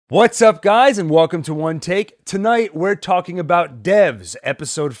What's up, guys, and welcome to OneTake. Tonight, we're talking about DEVS,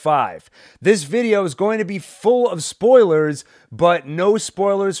 Episode 5. This video is going to be full of spoilers, but no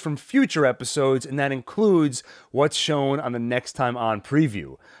spoilers from future episodes, and that includes what's shown on the Next Time On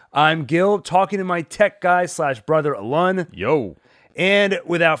preview. I'm Gil, talking to my tech guy / brother, Alun. Yo. And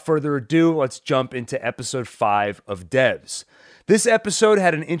without further ado, let's jump into Episode 5 of DEVS. This episode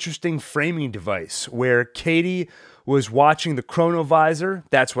had an interesting framing device where Katie was watching the chronovisor.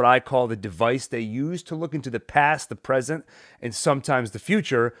 That's what I call the device they use to look into the past, the present, and sometimes the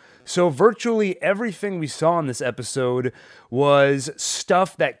future. So virtually everything we saw in this episode was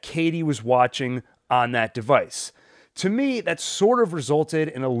stuff that Katie was watching on that device. To me, that sort of resulted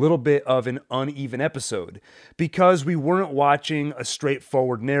in a little bit of an uneven episode because we weren't watching a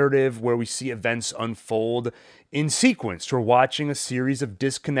straightforward narrative where we see events unfold in sequence. We're watching a series of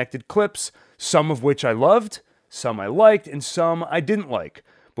disconnected clips, some of which I loved, some I liked, and some I didn't like.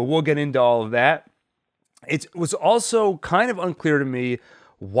 But we'll get into all of that. It was also kind of unclear to me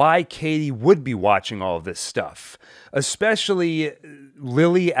why Katie would be watching all of this stuff, especially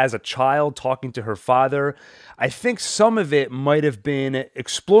Lily as a child talking to her father. I think some of it might have been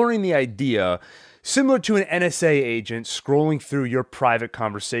exploring the idea, similar to an NSA agent scrolling through your private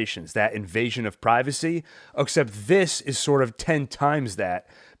conversations, that invasion of privacy, except this is sort of 10 times that,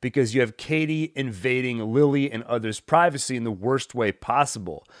 because you have Katie invading Lily and others' privacy in the worst way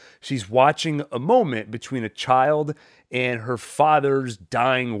possible. She's watching a moment between a child and her father's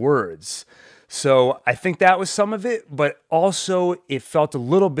dying words. So I think that was some of it, but also it felt a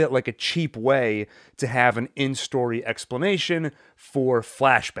little bit like a cheap way to have an in-story explanation for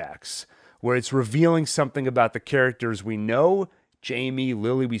flashbacks, where it's revealing something about the characters we know. Jamie,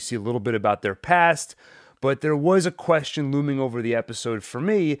 Lily, we see a little bit about their past, but there was a question looming over the episode for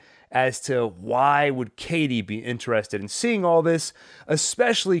me as to why would Katie be interested in seeing all this,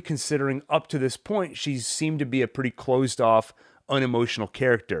 especially considering up to this point she seemed to be a pretty closed-off, unemotional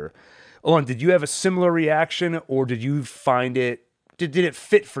character. Alon, did you have a similar reaction, or did you find it, did it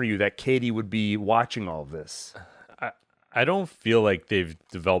fit for you that Katie would be watching all of this? I don't feel like they've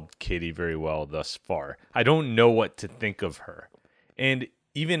developed Katie very well thus far. I don't know what to think of her. And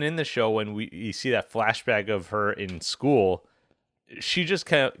even in the show, when we see that flashback of her in school, she just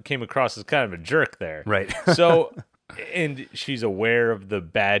kind of came across as kind of a jerk there. Right. So, and she's aware of the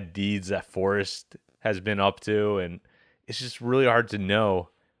bad deeds that Forrest has been up to, and it's just really hard to know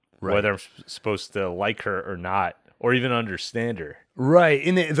whether I'm supposed to like her or not, or even understand her. Right.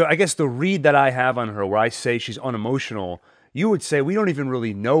 I guess the read that I have on her, where I say she's unemotional, you would say we don't even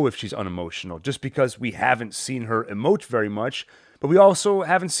really know if she's unemotional, just because we haven't seen her emote very much, but we also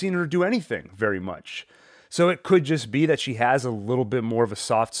haven't seen her do anything very much. So it could just be that she has a little bit more of a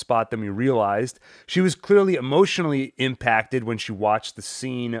soft spot than we realized. She was clearly emotionally impacted when she watched the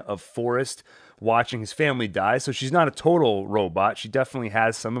scene of Forrest watching his family die, so she's not a total robot. She definitely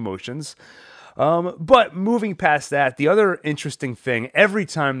has some emotions. But moving past that, the other interesting thing, every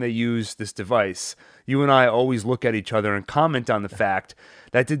time they use this device, you and I always look at each other and comment on the fact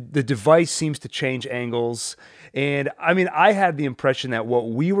that the device seems to change angles. And I mean, I had the impression that what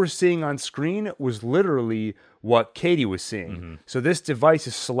we were seeing on screen was literally what Katie was seeing. Mm-hmm. So this device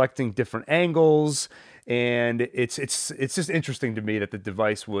is selecting different angles, and it's just interesting to me that the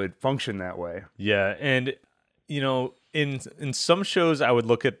device would function that way. Yeah, and you know, in some shows I would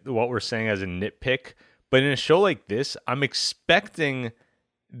look at what we're saying as a nitpick, but in a show like this, I'm expecting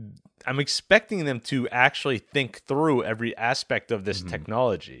them to actually think through every aspect of this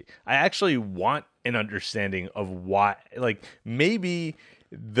technology. I actually want an understanding of why, like maybe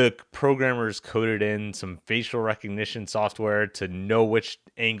the programmers coded in some facial recognition software to know which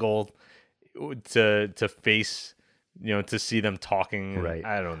angle to face, you know, to see them talking. Right.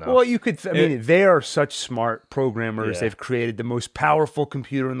 I don't know. Well, you could, I mean, they are such smart programmers. Yeah. They've created the most powerful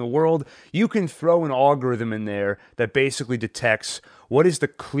computer in the world. You can throw an algorithm in there that basically detects what is the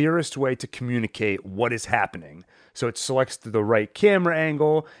clearest way to communicate what is happening. So it selects the right camera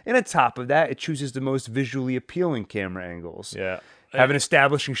angle, and on top of that, it chooses the most visually appealing camera angles. Yeah. Have an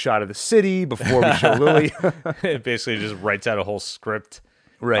establishing shot of the city before we show Lily. It basically just writes out a whole script.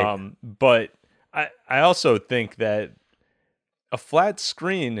 Right. But I also think that a flat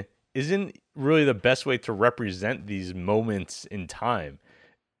screen isn't really the best way to represent these moments in time.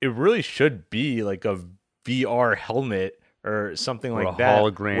 It really should be like a VR helmet or something like that,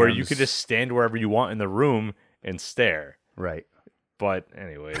 holograms, where you could just stand wherever you want in the room and stare. Right. But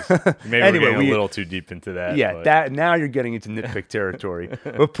anyways, maybe we're getting a little too deep into that. Yeah, that now you're getting into nitpick territory.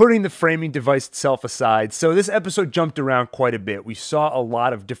 But putting the framing device itself aside, so this episode jumped around quite a bit. We saw a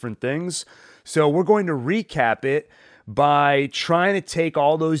lot of different things. So we're going to recap it by trying to take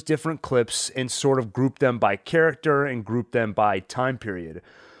all those different clips and sort of group them by character and group them by time period.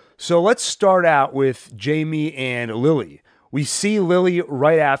 So let's start out with Jamie and Lily. We see Lily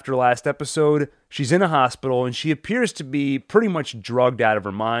right after last episode. She's in a hospital and she appears to be pretty much drugged out of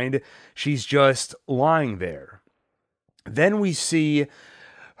her mind. She's just lying there. Then we see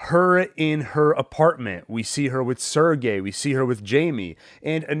her in her apartment. We see her with Sergey. We see her with Jamie.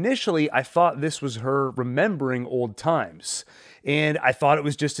 And initially, I thought this was her remembering old times. And I thought it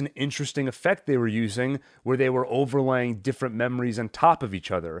was just an interesting effect they were using where they were overlaying different memories on top of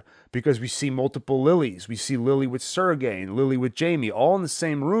each other, because we see multiple Lilies. We see Lily with Sergey and Lily with Jamie all in the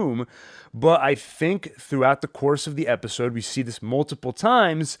same room. But I think throughout the course of the episode, we see this multiple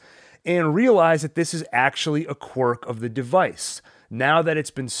times and realize that this is actually a quirk of the device. Now that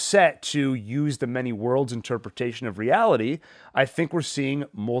it's been set to use the many worlds interpretation of reality, I think we're seeing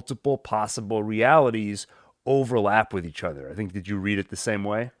multiple possible realities overlap with each other. I think, did you read it the same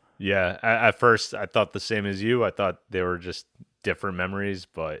way? Yeah, at first I thought the same as you. I thought they were just different memories,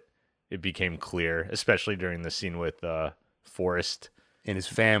 but it became clear, especially during the scene with Forrest and his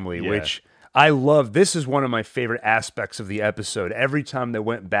family, which I love. This is one of my favorite aspects of the episode. Every time they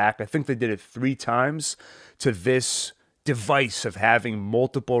went back, I think they did it 3 times, to this device of having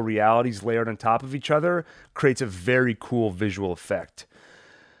multiple realities layered on top of each other, creates a very cool visual effect.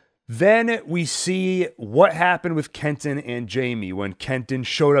 Then we see what happened with Kenton and Jamie when Kenton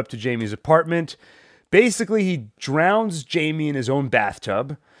showed up to Jamie's apartment. Basically, he drowns Jamie in his own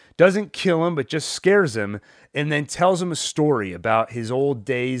bathtub, doesn't kill him, but just scares him, and then tells him a story about his old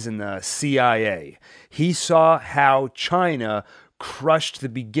days in the CIA. He saw how China crushed the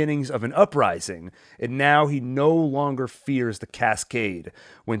beginnings of an uprising, and now he no longer fears the cascade.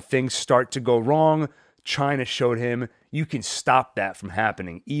 When things start to go wrong, China showed him you can stop that from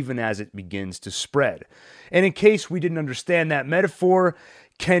happening, even as it begins to spread. And in case we didn't understand that metaphor,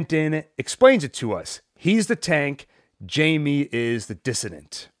 Kenton explains it to us. He's the tank, Jamie is the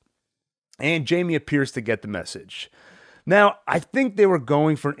dissident. And Jamie appears to get the message. Now, I think they were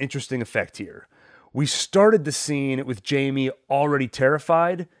going for an interesting effect here. We started the scene with Jamie already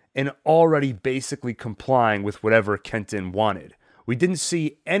terrified and already basically complying with whatever Kenton wanted. We didn't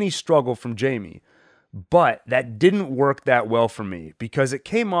see any struggle from Jamie, but that didn't work that well for me because it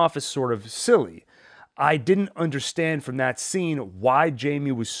came off as sort of silly. I didn't understand from that scene why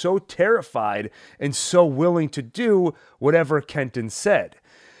Jamie was so terrified and so willing to do whatever Kenton said.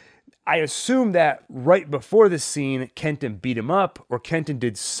 I assume that right before this scene, Kenton beat him up or Kenton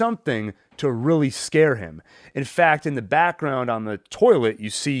did something to really scare him. In fact, in the background on the toilet, you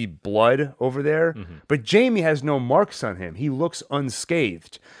see blood over there, but Jamie has no marks on him. He looks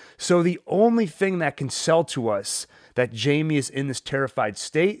unscathed. So the only thing that can sell to us that Jamie is in this terrified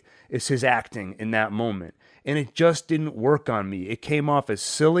state is his acting in that moment. And it just didn't work on me. It came off as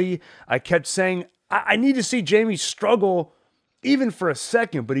silly. I kept saying, I need to see Jamie struggle even for a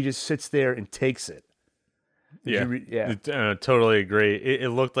second, but he just sits there and takes it. Totally agree. It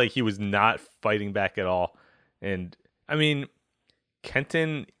looked like he was not fighting back at all. And, I mean,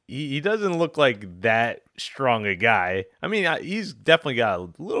 Kenton, he doesn't look like that strong a guy. I mean, he's definitely got a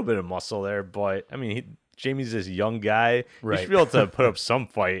little bit of muscle there, but, I mean, Jamie's this young guy. Right. He should be able to put up some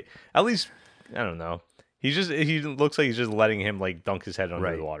fight. At least, I don't know. He looks like he's just letting him, like, dunk his head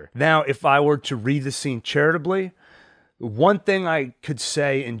under the water. Now, if I were to read the scene charitably, one thing I could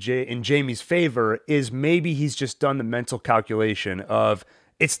say in Jamie's favor is maybe he's just done the mental calculation of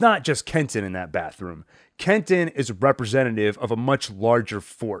it's not just Kenton in that bathroom. Kenton is representative of a much larger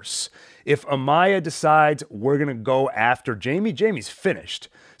force. If Amaya decides we're going to go after Jamie, Jamie's finished.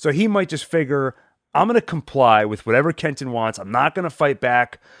 So he might just figure, I'm going to comply with whatever Kenton wants. I'm not going to fight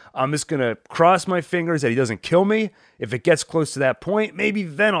back. I'm just going to cross my fingers that he doesn't kill me. If it gets close to that point, maybe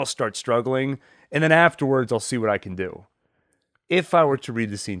then I'll start struggling. And then afterwards, I'll see what I can do. If I were to read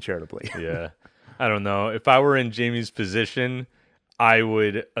the scene charitably. Yeah. I don't know. If I were in Jamie's position, I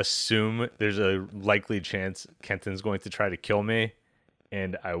would assume there's a likely chance Kenton's going to try to kill me,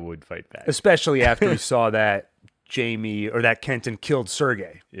 and I would fight back. Especially after we saw that Jamie or that Kenton killed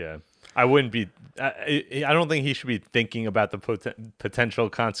Sergey. Yeah. I wouldn't be. I don't think he should be thinking about the potential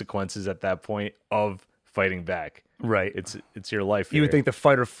consequences at that point of fighting back. Right. It's your life. You would think the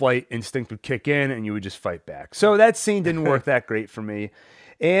fight or flight instinct would kick in and you would just fight back. So that scene didn't work that great for me.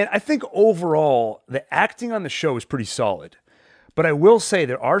 And I think overall, the acting on the show is pretty solid. But I will say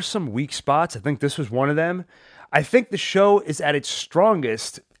there are some weak spots. I think this was one of them. I think the show is at its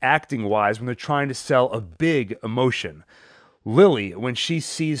strongest acting-wise when they're trying to sell a big emotion. Lily, when she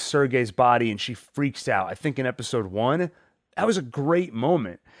sees Sergey's body and she freaks out, I think in episode 1, that was a great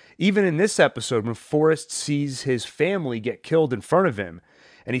moment. Even in this episode, when Forrest sees his family get killed in front of him,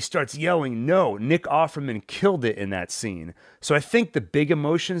 and he starts yelling, no, Nick Offerman killed it in that scene. So I think the big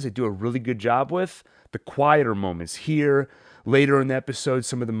emotions they do a really good job with. The quieter moments here, later in the episode,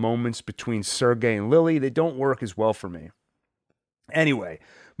 some of the moments between Sergei and Lily, they don't work as well for me. Anyway,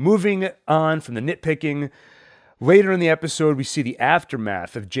 moving on from the nitpicking, later in the episode, we see the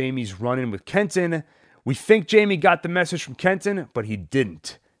aftermath of Jamie's run-in with Kenton. We think Jamie got the message from Kenton, but he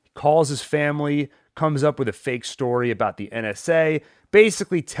didn't. He calls his family, comes up with a fake story about the NSA,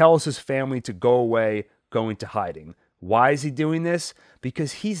 basically tells his family to go away, go into hiding. Why is he doing this?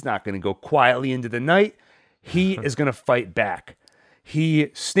 Because he's not going to go quietly into the night. He is going to fight back.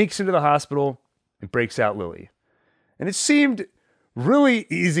 He sneaks into the hospital and breaks out Lily. And it seemed really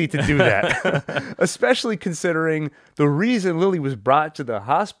easy to do that, especially considering the reason Lily was brought to the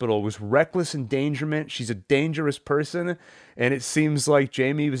hospital was reckless endangerment. She's a dangerous person, and it seems like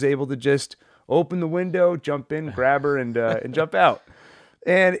Jamie was able to just open the window, jump in, grab her, and jump out.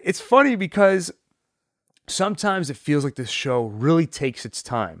 And it's funny because sometimes it feels like this show really takes its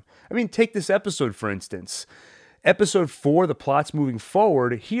time. I mean, take this episode, for instance. Episode 4, the plot's moving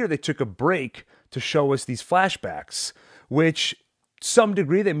forward. Here, they took a break to show us these flashbacks, which, some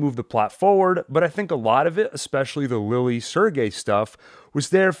degree, they moved the plot forward, but I think a lot of it, especially the Lily-Sergei stuff, was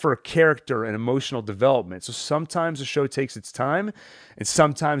there for character and emotional development. So sometimes the show takes its time, and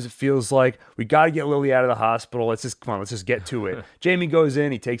sometimes it feels like we got to get Lily out of the hospital. Let's just get to it. Jamie goes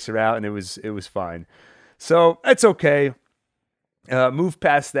in, he takes her out, and it was fine. So that's okay. Move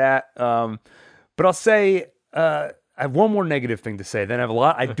past that. But I'll say I have one more negative thing to say. Then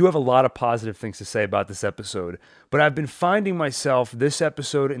I do have a lot of positive things to say about this episode. But I've been finding myself this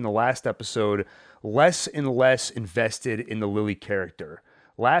episode and the last episode less and less invested in the Lily character.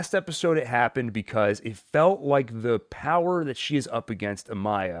 Last episode it happened because it felt like the power that she is up against,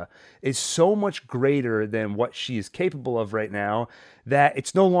 Amaya, is so much greater than what she is capable of right now that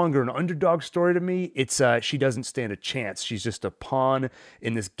it's no longer an underdog story to me. It's she doesn't stand a chance. She's just a pawn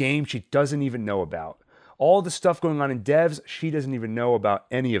in this game she doesn't even know about. All the stuff going on in devs, she doesn't even know about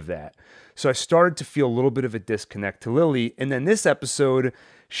any of that. So I started to feel a little bit of a disconnect to Lily. And then this episode,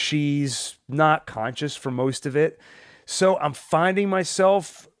 she's not conscious for most of it. So I'm finding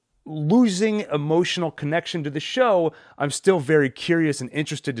myself losing emotional connection to the show. I'm still very curious and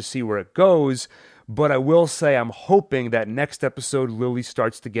interested to see where it goes. But I will say I'm hoping that next episode, Lily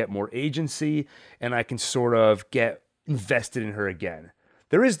starts to get more agency and I can sort of get invested in her again.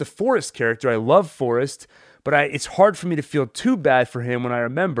 There is the Forrest character. I love Forrest, but it's hard for me to feel too bad for him when I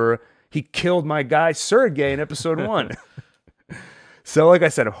remember he killed my guy Sergei in episode 1. So like I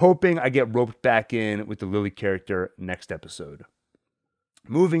said, I'm hoping I get roped back in with the Lily character next episode.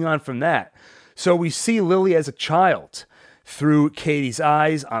 Moving on from that. So we see Lily as a child through Katie's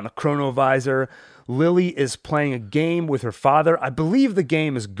eyes on the chronovisor. Lily is playing a game with her father. I believe the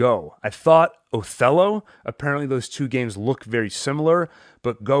game is Go. I thought Othello. Apparently those two games look very similar,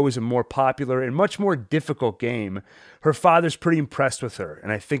 but Go is a more popular and much more difficult game. Her father's pretty impressed with her,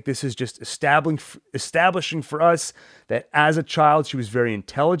 and I think this is just establishing for us that as a child she was very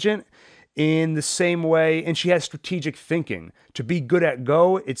intelligent in the same way, and she has strategic thinking. To be good at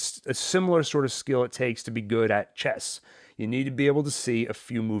Go, it's a similar sort of skill it takes to be good at chess. You need to be able to see a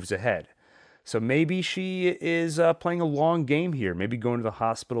few moves ahead. So maybe she is playing a long game here. Maybe going to the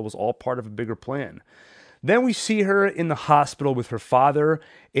hospital was all part of a bigger plan. Then we see her in the hospital with her father,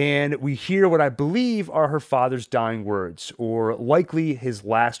 and we hear what I believe are her father's dying words, or likely his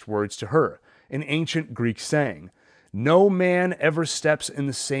last words to her, an ancient Greek saying, "No man ever steps in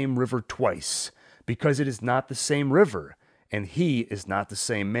the same river twice, because it is not the same river, and he is not the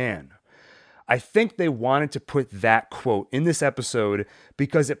same man." I think they wanted to put that quote in this episode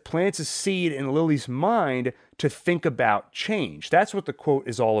because it plants a seed in Lily's mind to think about change. That's what the quote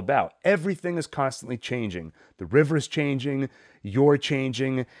is all about. Everything is constantly changing. The river is changing, you're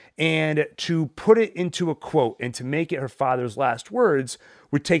changing, and to put it into a quote and to make it her father's last words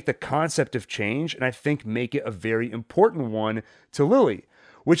would take the concept of change and I think make it a very important one to Lily,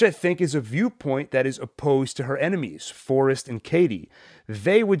 which I think is a viewpoint that is opposed to her enemies, Forrest and Katie.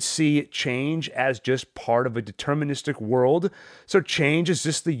 They would see change as just part of a deterministic world. So change is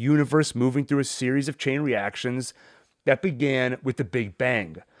just the universe moving through a series of chain reactions that began with the Big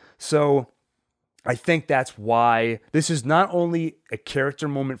Bang. So I think that's why this is not only a character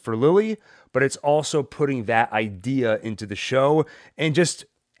moment for Lily, but it's also putting that idea into the show and just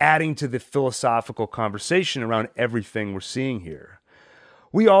adding to the philosophical conversation around everything we're seeing here.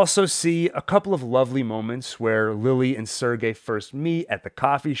 We also see a couple of lovely moments where Lily and Sergei first meet at the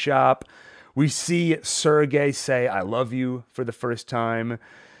coffee shop. We see Sergey say, I love you for the first time.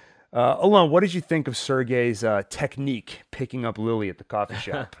 Alon, what did you think of Sergey's technique picking up Lily at the coffee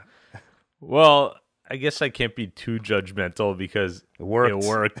shop? Well, I guess I can't be too judgmental because It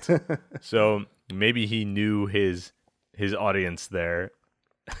worked. So maybe he knew his audience there.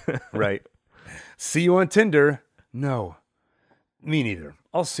 Right. See you on Tinder? No, me neither.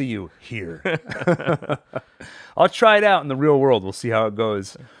 I'll see you here. I'll try it out in the real world. We'll see how it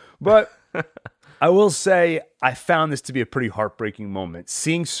goes. But I will say I found this to be a pretty heartbreaking moment.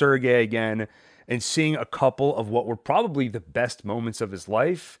 Seeing Sergey again and seeing a couple of what were probably the best moments of his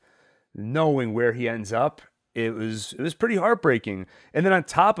life, knowing where he ends up, it was pretty heartbreaking. And then on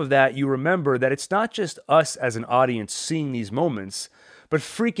top of that, you remember that it's not just us as an audience seeing these moments, but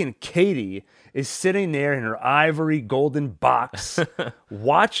freaking Katie is sitting there in her ivory golden box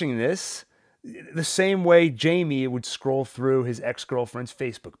watching this the same way Jamie would scroll through his ex-girlfriend's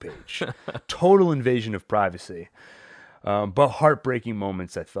Facebook page. Total invasion of privacy. But heartbreaking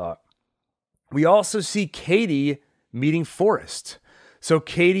moments, I thought. We also see Katie meeting Forrest. So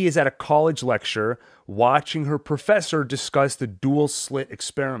Katie is at a college lecture watching her professor discuss the dual slit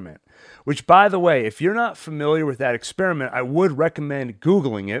experiment, which, by the way, if you're not familiar with that experiment, I would recommend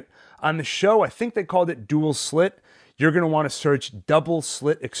Googling it. On the show, I think they called it dual slit. You're going to want to search double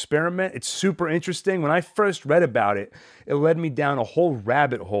slit experiment. It's super interesting. When I first read about it, it led me down a whole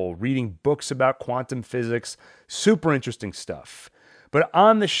rabbit hole reading books about quantum physics. Super interesting stuff. But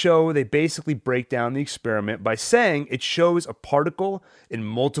on the show, they basically break down the experiment by saying it shows a particle in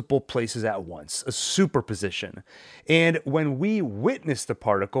multiple places at once, a superposition. And when we witness the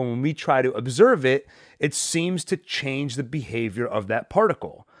particle, when we try to observe it, it seems to change the behavior of that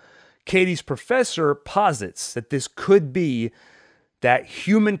particle. Katie's professor posits that this could be that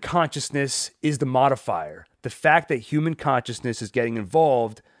human consciousness is the modifier. The fact that human consciousness is getting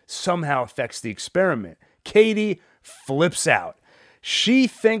involved somehow affects the experiment. Katie flips out. She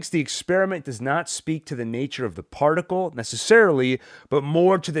thinks the experiment does not speak to the nature of the particle necessarily, but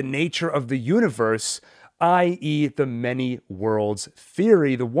more to the nature of the universe, i.e. the many worlds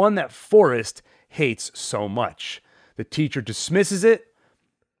theory, the one that Forrest hates so much. The teacher dismisses it,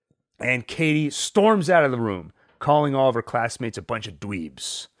 and Katie storms out of the room, calling all of her classmates a bunch of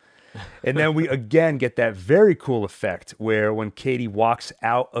dweebs. And then we again get that very cool effect where when Katie walks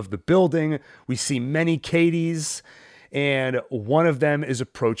out of the building, we see many Katies, and one of them is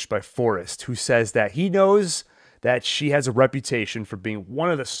approached by Forrest, who says that he knows that she has a reputation for being one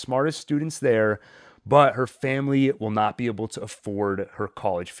of the smartest students there, but her family will not be able to afford her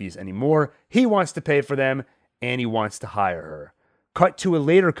college fees anymore. He wants to pay for them, and he wants to hire her. Cut to a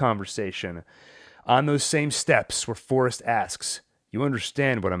later conversation on those same steps where Forrest asks, "You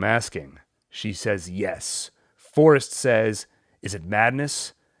understand what I'm asking?" She says yes. Forrest says, "Is it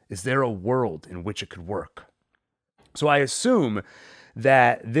madness? Is there a world in which it could work?" So I assume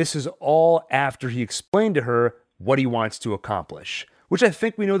that this is all after he explained to her what he wants to accomplish, which I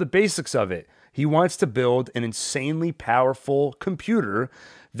think we know the basics of it. He wants to build an insanely powerful computer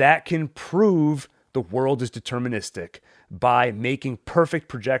that can prove the world is deterministic by making perfect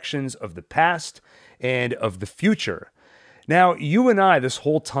projections of the past and of the future. Now, you and I this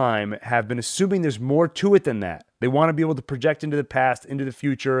whole time have been assuming there's more to it than that. They want to be able to project into the past, into the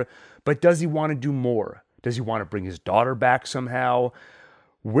future, but does he want to do more? Does he want to bring his daughter back somehow?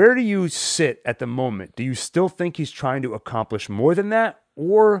 Where do you sit at the moment? Do you still think he's trying to accomplish more than that?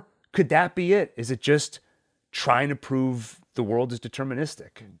 Or could that be it? Is it just trying to prove the world is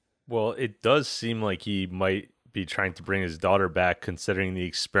deterministic? Well, it does seem like he might be trying to bring his daughter back, considering the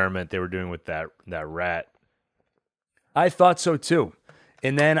experiment they were doing with that rat. I thought so too.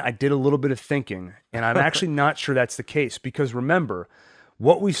 And then I did a little bit of thinking, and I'm actually not sure that's the case, because remember,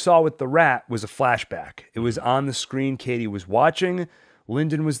 what we saw with the rat was a flashback. It was on the screen. Katie was watching.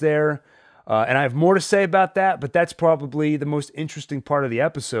 Lyndon was there. And I have more to say about that, but that's probably the most interesting part of the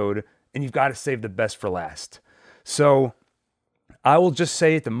episode, and you've got to save the best for last. So I will just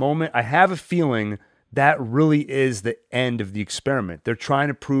say at the moment, I have a feeling that really is the end of the experiment. They're trying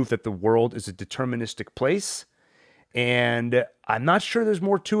to prove that the world is a deterministic place, and I'm not sure there's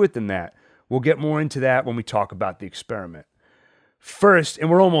more to it than that. We'll get more into that when we talk about the experiment. First, and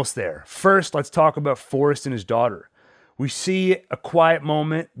we're almost there. First, let's talk about Forrest and his daughter. We see a quiet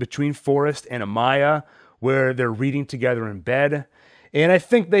moment between Forrest and Amaya where they're reading together in bed. And I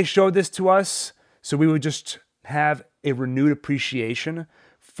think they showed this to us so we would just have a renewed appreciation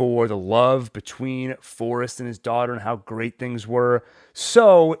for the love between Forrest and his daughter and how great things were.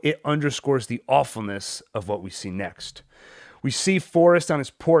 So it underscores the awfulness of what we see next. We see Forrest on his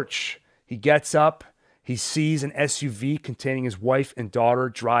porch. He gets up. He sees an SUV containing his wife and daughter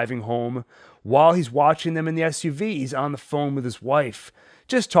driving home. While he's watching them in the SUV, he's on the phone with his wife,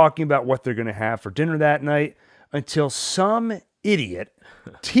 just talking about what they're going to have for dinner that night, until some idiot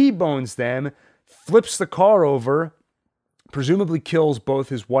T-bones them, flips the car over, presumably kills both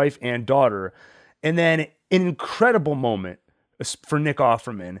his wife and daughter. And then, an incredible moment for Nick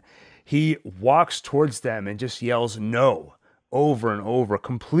Offerman, he walks towards them and just yells no over and over,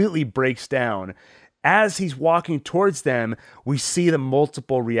 completely breaks down. As he's walking towards them, we see the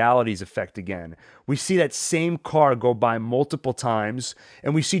multiple realities effect again. We see that same car go by multiple times,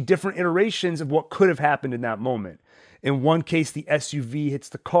 and we see different iterations of what could have happened in that moment. In one case, the SUV hits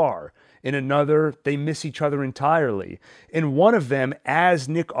the car. In another, they miss each other entirely. In one of them, as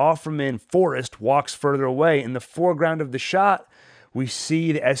Nick Offerman, Forrest, walks further away, in the foreground of the shot, we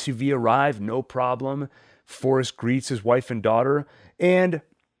see the SUV arrive, no problem. Forrest greets his wife and daughter, and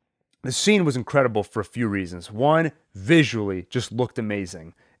the scene was incredible for a few reasons. One, visually, just looked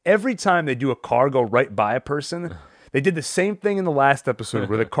amazing. Every time they do a car go right by a person, they did the same thing in the last episode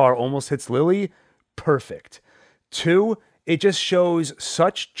where the car almost hits Lily. Perfect. Two, it just shows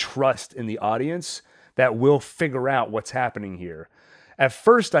such trust in the audience that we'll figure out what's happening here. At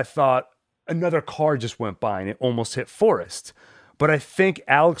first, I thought another car just went by and it almost hit Forrest. But I think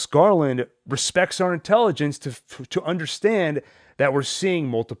Alex Garland respects our intelligence to understand that we're seeing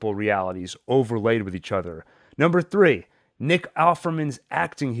multiple realities overlaid with each other. Number three, Nick Offerman's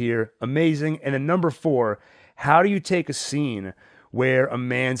acting here, amazing. And then number four, how do you take a scene where a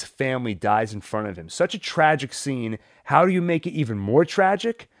man's family dies in front of him? Such a tragic scene. How do you make it even more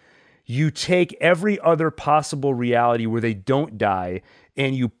tragic? You take every other possible reality where they don't die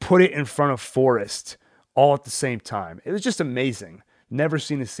and you put it in front of Forrest all at the same time. It was just amazing. Never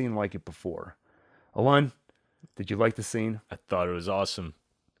seen a scene like it before. Alon, did you like the scene? I thought it was awesome.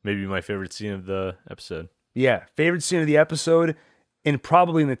 Maybe my favorite scene of the episode. Yeah, favorite scene of the episode and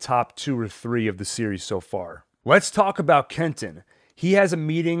probably in the top 2 or 3 of the series so far. Let's talk about Kenton. He has a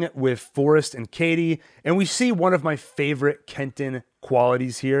meeting with Forrest and Katie, and we see one of my favorite Kenton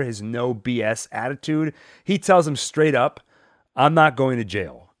qualities here, his no BS attitude. He tells him straight up, I'm not going to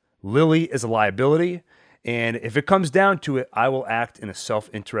jail. Lily is a liability, and if it comes down to it, I will act in a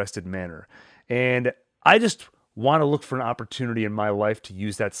self-interested manner. And I just want to look for an opportunity in my life to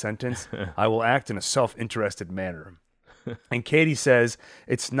use that sentence. I will act in a self-interested manner. And Katie says,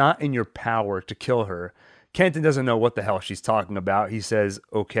 it's not in your power to kill her. Kenton doesn't know what the hell she's talking about. He says,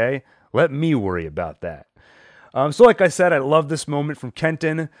 okay, let me worry about that. So like I said, I love this moment from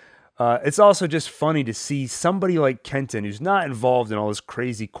Kenton. It's also just funny to see somebody like Kenton, who's not involved in all this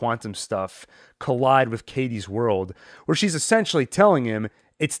crazy quantum stuff, collide with Katie's world, where she's essentially telling him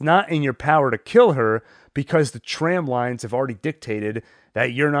it's not in your power to kill her because the tram lines have already dictated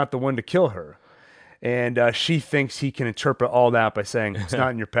that you're not the one to kill her. And she thinks he can interpret all that by saying, it's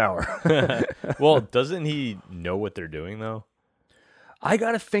not in your power. Well, doesn't he know what they're doing, though? I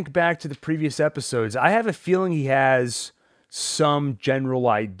got to think back to the previous episodes. I have a feeling he has some general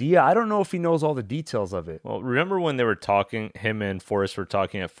idea. I don't know if he knows all the details of it. Well, remember when they were talking, him and Forrest were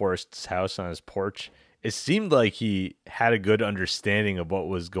talking at Forrest's house on his porch? It seemed like he had a good understanding of what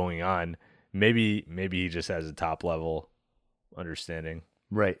was going on. Maybe he just has a top level understanding.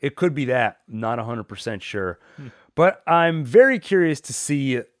 Right. It could be that. Not 100% sure. But I'm very curious to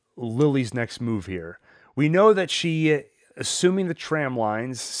see Lily's next move here. We know that she, assuming the tram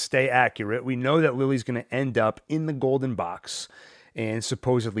lines stay accurate, we know that Lily's going to end up in the golden box and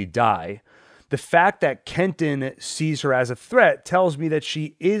supposedly die. The fact that Kenton sees her as a threat tells me that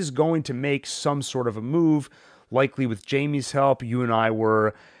she is going to make some sort of a move, likely with Jamie's help. You and I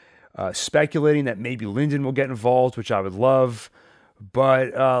were speculating that maybe Lyndon will get involved, which I would love.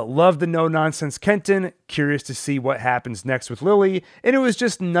 But love the no-nonsense Kenton. Curious to see what happens next with Lily. And it was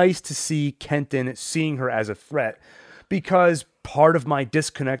just nice to see Kenton seeing her as a threat, because part of my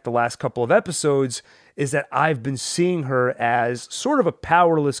disconnect the last couple of episodes is that I've been seeing her as sort of a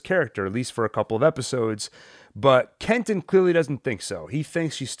powerless character, at least for a couple of episodes. But Kenton clearly doesn't think so. He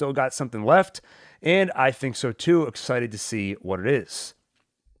thinks she's still got something left, and I think so too. Excited to see what it is.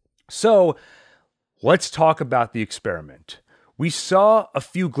 So let's talk about the experiment. We saw a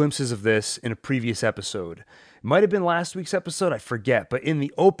few glimpses of this in a previous episode. It might have been last week's episode, I forget. But in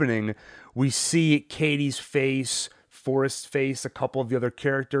the opening, we see Katie's face, Forrest's face, a couple of the other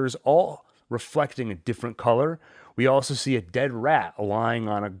characters, all reflecting a different color. We also see a dead rat lying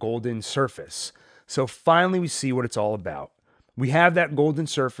on a golden surface. So finally, we see what it's all about. We have that golden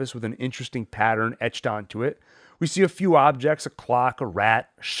surface with an interesting pattern etched onto it. We see a few objects, a clock, a rat,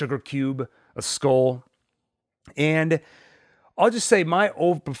 a sugar cube, a skull. And I'll just say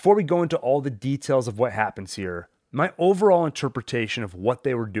before we go into all the details of what happens here, my overall interpretation of what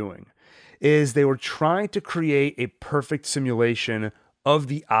they were doing is they were trying to create a perfect simulation of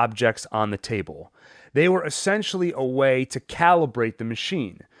the objects on the table. They were essentially a way to calibrate the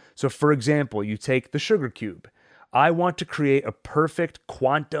machine. So for example, you take the sugar cube. I want to create a perfect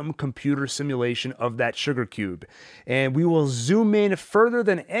quantum computer simulation of that sugar cube. And we will zoom in further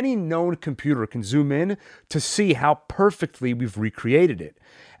than any known computer can zoom in to see how perfectly we've recreated it.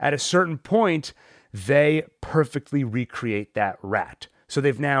 At a certain point, they perfectly recreate that rat. So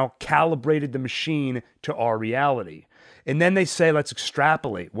they've now calibrated the machine to our reality. And then they say, let's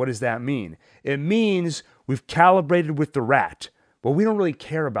extrapolate. What does that mean? It means we've calibrated with the rat. Well, we don't really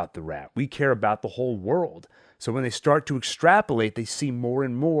care about the rat. We care about the whole world. So when they start to extrapolate, they see more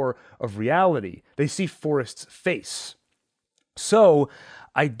and more of reality. They see Forrest's face. So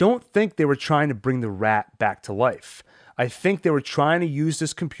I don't think they were trying to bring the rat back to life. I think they were trying to use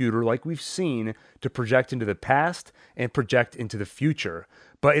this computer, like we've seen, to project into the past and project into the future.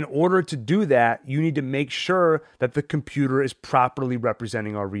 But in order to do that, you need to make sure that the computer is properly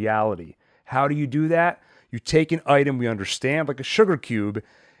representing our reality. How do you do that? You take an item we understand, like a sugar cube,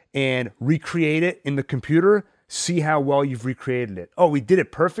 and recreate it in the computer. See how well you've recreated it. Oh, we did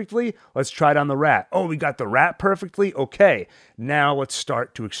it perfectly? Let's try it on the rat. Oh, we got the rat perfectly? Okay, now let's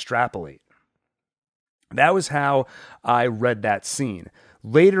start to extrapolate. That was how I read that scene.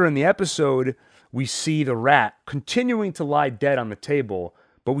 Later in the episode, we see the rat continuing to lie dead on the table,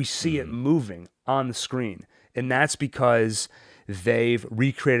 but we see it moving on the screen. And that's because they've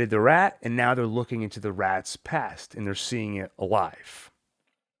recreated the rat, and now they're looking into the rat's past, and they're seeing it alive.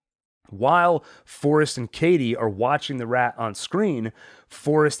 While Forrest and Katie are watching the rat on screen,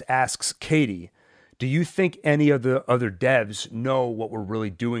 Forrest asks Katie, do you think any of the other devs know what we're really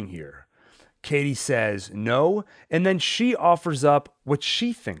doing here? Katie says no, and then she offers up what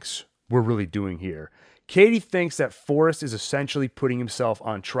she thinks we're really doing here. Katie thinks that Forrest is essentially putting himself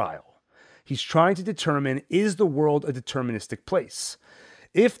on trial. He's trying to determine, is the world a deterministic place?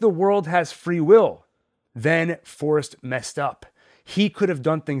 If the world has free will, then Forrest messed up. He could have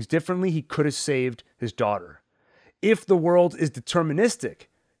done things differently. He could have saved his daughter. If the world is deterministic,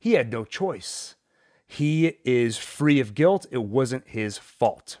 he had no choice. He is free of guilt. It wasn't his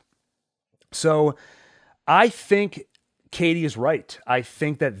fault. So I think Katie is right. I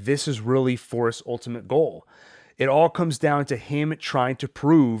think that this is really Forrest's ultimate goal. It all comes down to him trying to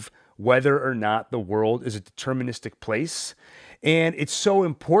prove whether or not the world is a deterministic place. And it's so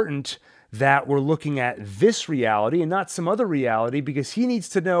important that we're looking at this reality and not some other reality, because he needs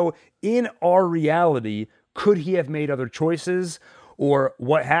to know, in our reality, could he have made other choices, or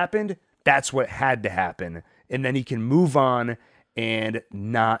what happened? That's what had to happen. And then he can move on and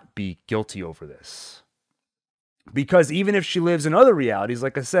not be guilty over this. Because even if she lives in other realities,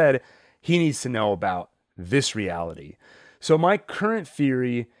 like I said, he needs to know about this reality. So my current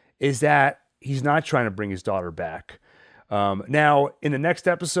theory is that he's not trying to bring his daughter back. Now, in the next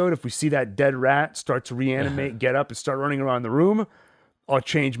episode, if we see that dead rat start to reanimate, get up and start running around the room, I'll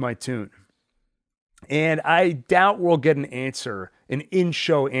change my tune. And I doubt we'll get an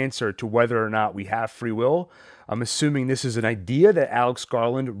in-show answer to whether or not we have free will. I'm assuming this is an idea that Alex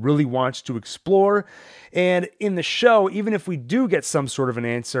Garland really wants to explore. And in the show, even if we do get some sort of an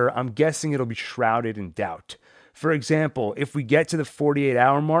answer, I'm guessing it'll be shrouded in doubt. For example, if we get to the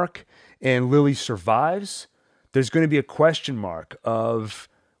 48-hour mark and Lily survives, there's going to be a question mark of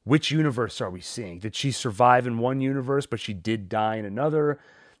which universe are we seeing? Did she survive in one universe, but she did die in another?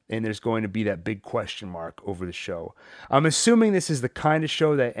 And there's going to be that big question mark over the show. I'm assuming this is the kind of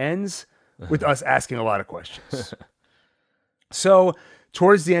show that ends with us asking a lot of questions. So,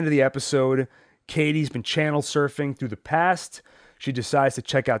 towards the end of the episode, Katie's been channel surfing through the past. She decides to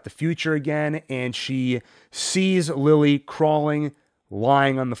check out the future again, and she sees Lily crawling,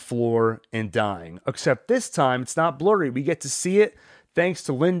 lying on the floor, and dying. Except this time, it's not blurry. We get to see it thanks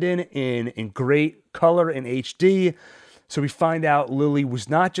to Lyndon in great color in HD. So we find out Lily was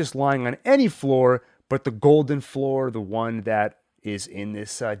not just lying on any floor, but the golden floor, the one that is in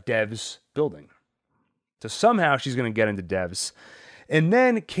this DEVS building. So somehow she's going to get into DEVS. And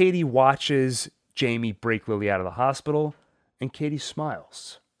then Katie watches Jamie break Lily out of the hospital, and Katie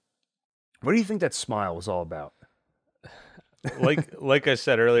smiles. What do you think that smile was all about? Like I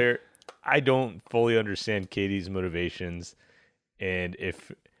said earlier, I don't fully understand Katie's motivations and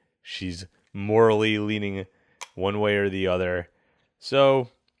if she's morally leaning one way or the other. So,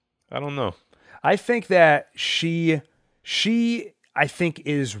 I don't know. I think that she I think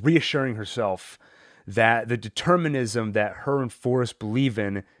is reassuring herself that the determinism that her and Forrest believe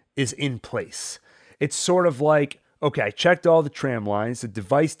in is in place. It's sort of like, Okay, I checked all the tram lines. The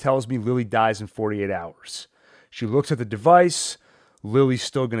device tells me Lily dies in 48 hours. She looks at the device. Lily's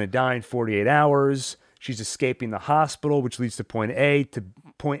still going to die in 48 hours. She's escaping the hospital, which leads to point A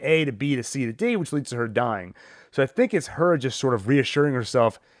to B to C to D, which leads to her dying. So I think it's her just sort of reassuring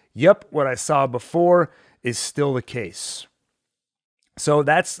herself, yep, what I saw before is still the case. So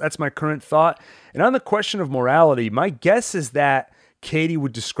that's my current thought. And on the question of morality, my guess is that Katie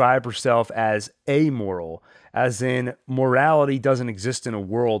would describe herself as amoral, as in morality doesn't exist in a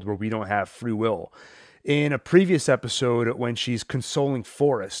world where we don't have free will. In a previous episode, when she's consoling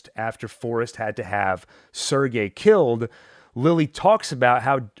Forrest after Forrest had to have Sergei killed, Katie talks about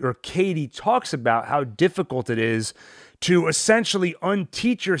how difficult it is to essentially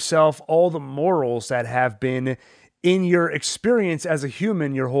unteach yourself all the morals that have been in your experience as a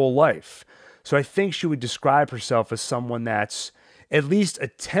human your whole life. So I think she would describe herself as someone that's at least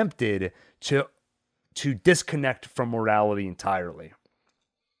attempted to disconnect from morality entirely.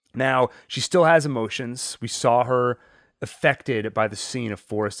 Now, she still has emotions. We saw her affected by the scene of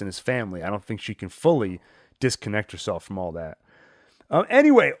Forrest and his family. I don't think she can fully disconnect herself from all that.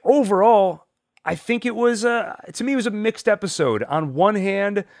 Anyway, overall, I think it was, to me, it was a mixed episode. On one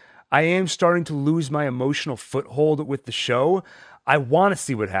hand, I am starting to lose my emotional foothold with the show. I want to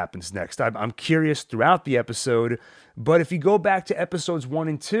see what happens next. I'm curious throughout the episode, but if you go back to episodes 1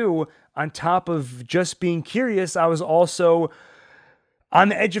 and 2, on top of just being curious, I was also on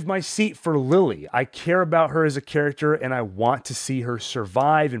the edge of my seat for Lily. I care about her as a character, and I want to see her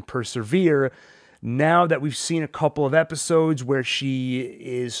survive and persevere. Now that we've seen a couple of episodes where she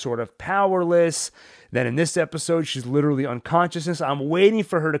is sort of powerless, then in this episode, she's literally unconscious. I'm waiting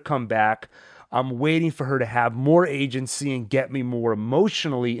for her to come back. I'm waiting for her to have more agency and get me more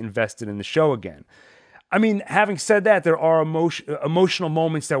emotionally invested in the show again. I mean, having said that, there are emotional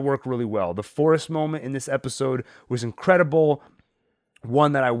moments that work really well. The Forrest moment in this episode was incredible,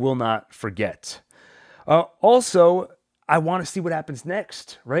 one that I will not forget. Also, I want to see what happens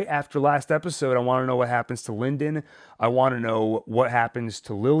next, right? After last episode, I want to know what happens to Lyndon. I want to know what happens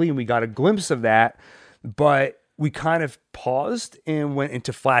to Lily, and we got a glimpse of that, but we kind of paused and went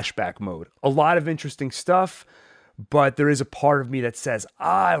into flashback mode. A lot of interesting stuff, but there is a part of me that says,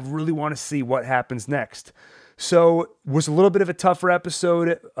 I really want to see what happens next. So it was a little bit of a tougher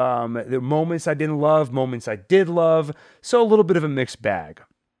episode. The moments I didn't love, moments I did love. So a little bit of a mixed bag.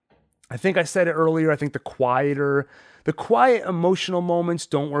 I think I said it earlier. I think the quiet emotional moments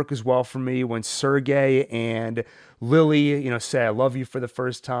don't work as well for me when Sergei and Lily, say I love you for the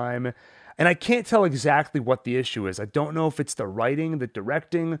first time. And I can't tell exactly what the issue is. I don't know if it's the writing, the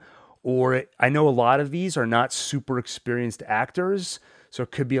directing, or I know a lot of these are not super experienced actors. So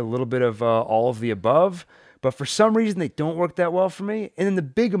it could be a little bit of all of the above. But for some reason, they don't work that well for me. And in the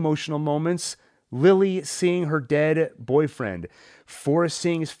big emotional moments, Lily seeing her dead boyfriend, Forrest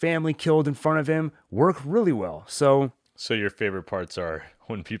seeing his family killed in front of him, work really well. So your favorite parts are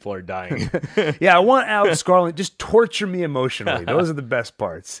when people are dying. Yeah, I want Alex Garland, just torture me emotionally. Those are the best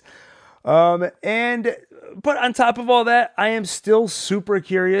parts. But on top of all that, I am still super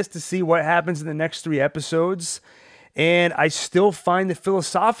curious to see what happens in the next 3 episodes. And I still find the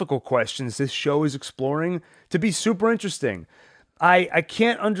philosophical questions this show is exploring to be super interesting. I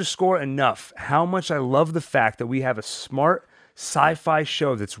can't underscore enough how much I love the fact that we have a smart sci-fi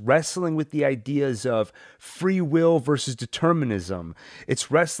show that's wrestling with the ideas of free will versus determinism.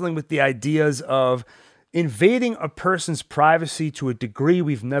 It's wrestling with the ideas of invading a person's privacy to a degree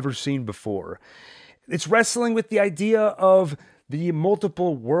we've never seen before. It's wrestling with the idea of the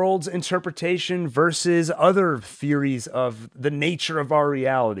multiple worlds interpretation versus other theories of the nature of our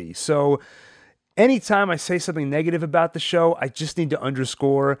reality. So anytime I say something negative about the show, I just need to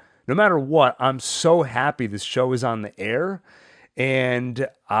underscore, no matter what, I'm so happy this show is on the air. And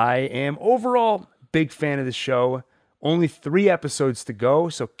I am overall big fan of the show. Only 3 episodes to go,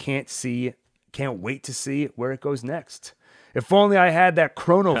 so can't wait to see where it goes next. If only I had that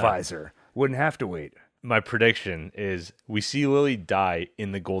chronovisor, wouldn't have to wait. My prediction is we see Lily die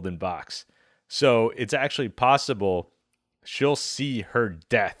in the golden box. So it's actually possible she'll see her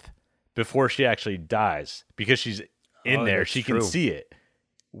death before she actually dies because she's in there. She can see it,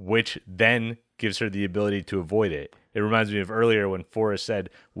 which then gives her the ability to avoid it. It reminds me of earlier when Forrest said,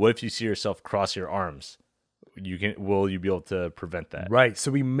 what if you see yourself cross your arms? Will you be able to prevent that? Right.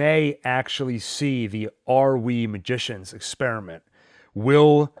 So we may actually see the Are We Magicians experiment.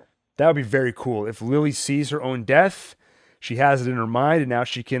 That would be very cool. If Lily sees her own death, she has it in her mind, and now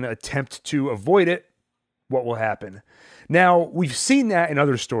she can attempt to avoid it. What will happen? Now, we've seen that in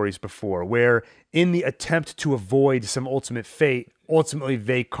other stories before, where in the attempt to avoid some ultimate fate, ultimately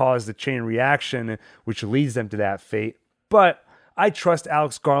they cause the chain reaction, which leads them to that fate. But I trust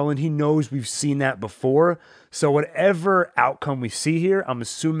Alex Garland. He knows we've seen that before. So whatever outcome we see here, I'm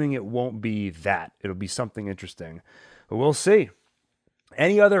assuming it won't be that. It'll be something interesting. But we'll see.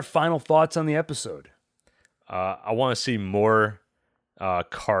 Any other final thoughts on the episode? I want to see more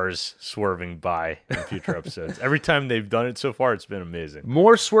cars swerving by in future episodes. Every time they've done it so far, it's been amazing.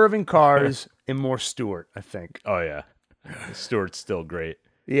 More swerving cars and more Stewart, I think. Oh, yeah. Stewart's still great.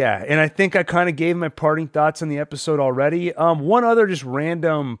 Yeah, and I think I kind of gave my parting thoughts on the episode already. One other just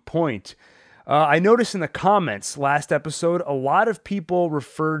random point. I noticed in the comments last episode, a lot of people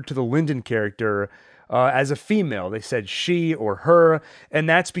referred to the Lyndon character as a female. They said she or her, and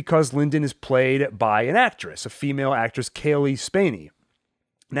that's because Lyndon is played by an actress, a female actress, Kaylee Spaney.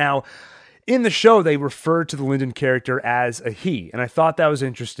 Now, in the show, they referred to the Lyndon character as a he, and I thought that was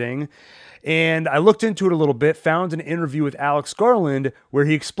interesting. And I looked into it a little bit, found an interview with Alex Garland where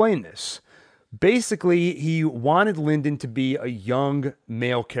he explained this. Basically, he wanted Lyndon to be a young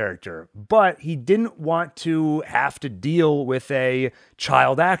male character, but he didn't want to have to deal with a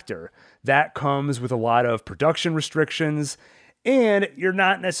child actor. That comes with a lot of production restrictions, and you're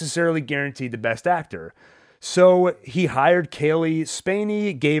not necessarily guaranteed the best actor. So he hired Kaylee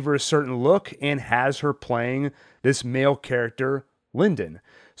Spaney, gave her a certain look, and has her playing this male character, Lyndon.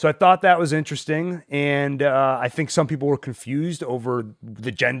 So I thought that was interesting, and I think some people were confused over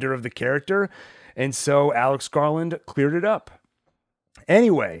the gender of the character, and so Alex Garland cleared it up.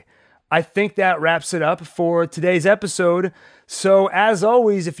 Anyway, I think that wraps it up for today's episode. So as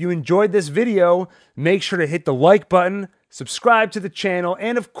always, if you enjoyed this video, make sure to hit the like button, subscribe to the channel,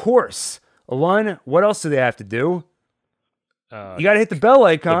 and of course, Alon, what else do they have to do? You got to hit the bell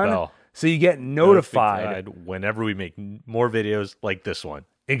icon so you get notified whenever we make more videos like this one.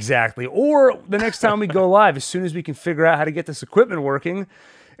 Exactly. Or the next time we go live, as soon as we can figure out how to get this equipment working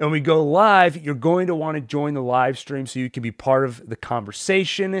and we go live, you're going to want to join the live stream so you can be part of the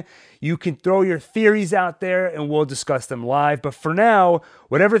conversation. You can throw your theories out there and we'll discuss them live. But for now,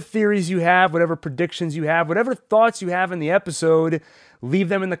 whatever theories you have, whatever predictions you have, whatever thoughts you have in the episode, leave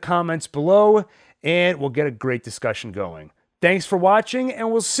them in the comments below and we'll get a great discussion going. Thanks for watching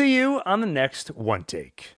and we'll see you on the next OneTake.